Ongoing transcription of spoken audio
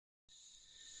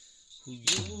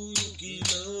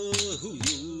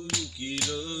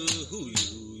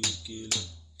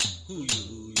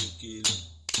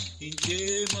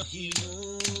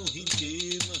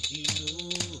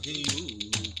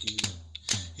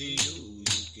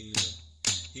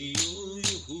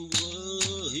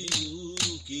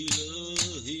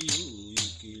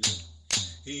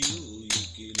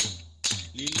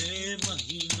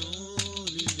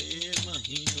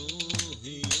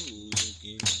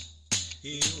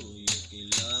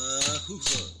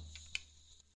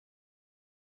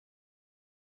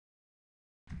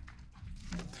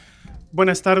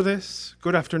Buenas tardes,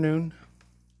 good afternoon.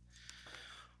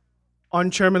 On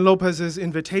Chairman Lopez's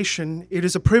invitation, it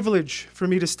is a privilege for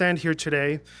me to stand here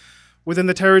today within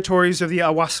the territories of the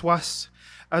Awaswas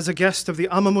as a guest of the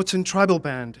Amah Mutsun tribal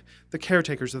band, the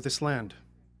caretakers of this land.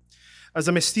 As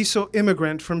a mestizo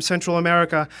immigrant from Central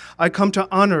America, I come to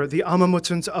honor the Amah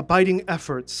Mutsun's abiding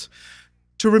efforts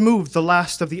to remove the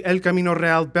last of the El Camino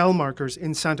Real bell markers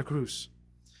in Santa Cruz.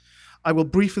 I will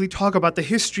briefly talk about the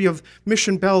history of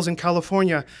mission bells in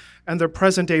California and their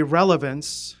present-day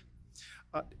relevance,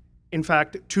 in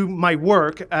fact, to my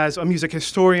work as a music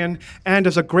historian and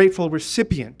as a grateful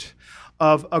recipient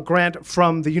of a grant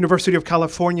from the University of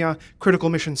California Critical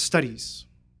Mission Studies.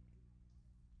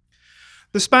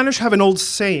 The Spanish have an old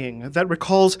saying that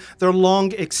recalls their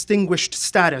long extinguished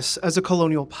status as a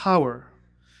colonial power.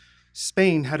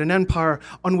 Spain had an empire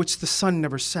on which the sun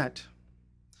never set.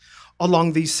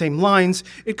 Along these same lines,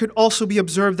 it could also be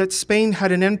observed that Spain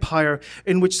had an empire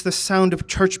in which the sound of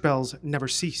church bells never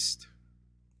ceased.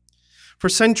 For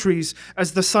centuries,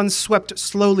 as the sun swept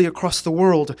slowly across the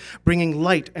world, bringing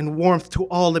light and warmth to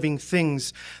all living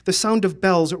things, the sound of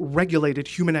bells regulated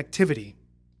human activity.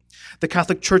 The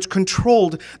Catholic Church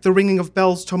controlled the ringing of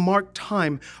bells to mark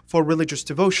time for religious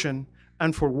devotion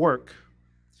and for work.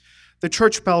 The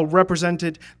church bell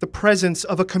represented the presence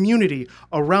of a community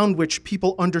around which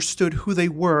people understood who they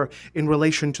were in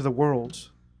relation to the world.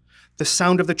 The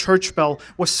sound of the church bell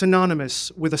was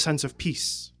synonymous with a sense of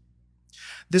peace.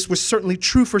 This was certainly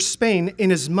true for Spain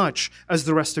inasmuch as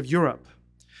the rest of Europe.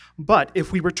 But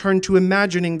if we return to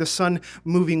imagining the sun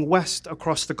moving west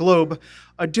across the globe,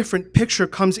 a different picture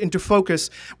comes into focus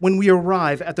when we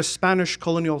arrive at the Spanish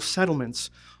colonial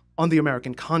settlements on the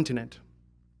American continent.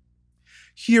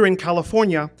 Here in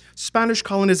California, Spanish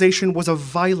colonization was a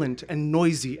violent and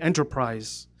noisy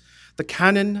enterprise. The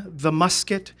cannon, the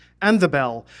musket, and the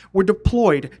bell were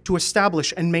deployed to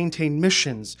establish and maintain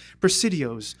missions,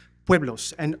 presidios,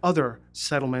 pueblos, and other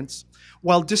settlements,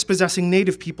 while dispossessing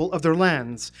native people of their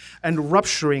lands and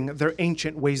rupturing their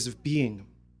ancient ways of being.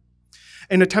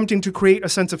 In attempting to create a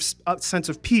sense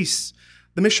of peace,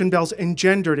 the mission bells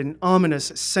engendered an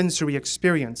ominous sensory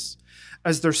experience,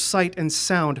 as their sight and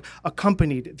sound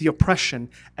accompanied the oppression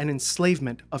and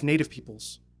enslavement of native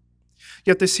peoples.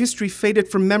 Yet this history faded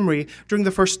from memory during the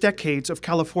first decades of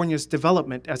California's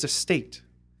development as a state.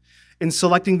 In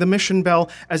selecting the mission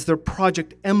bell as their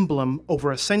project emblem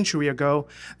over a century ago,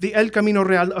 the El Camino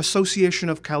Real Association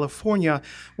of California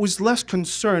was less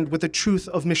concerned with the truth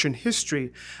of mission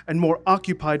history and more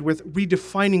occupied with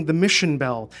redefining the mission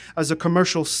bell as a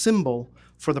commercial symbol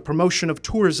for the promotion of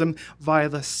tourism via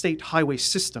the state highway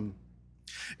system.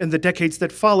 In the decades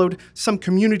that followed, some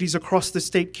communities across the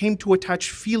state came to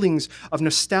attach feelings of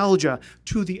nostalgia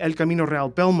to the El Camino Real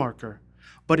bell marker,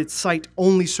 but its site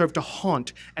only served to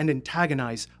haunt and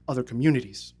antagonize other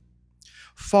communities.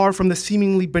 Far from the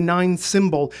seemingly benign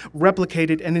symbol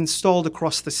replicated and installed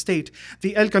across the state,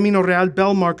 the El Camino Real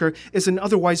bell marker is an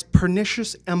otherwise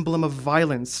pernicious emblem of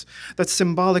violence that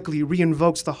symbolically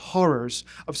reinvokes the horrors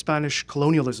of Spanish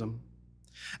colonialism.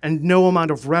 And no amount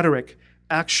of rhetoric,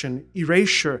 action,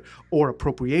 erasure, or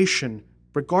appropriation,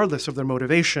 regardless of their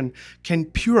motivation, can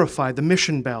purify the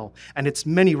mission bell and its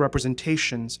many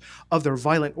representations of their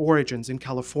violent origins in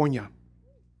California.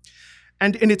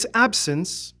 And in its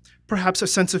absence, perhaps a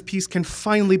sense of peace can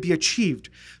finally be achieved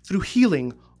through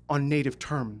healing on native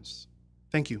terms.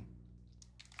 Thank you.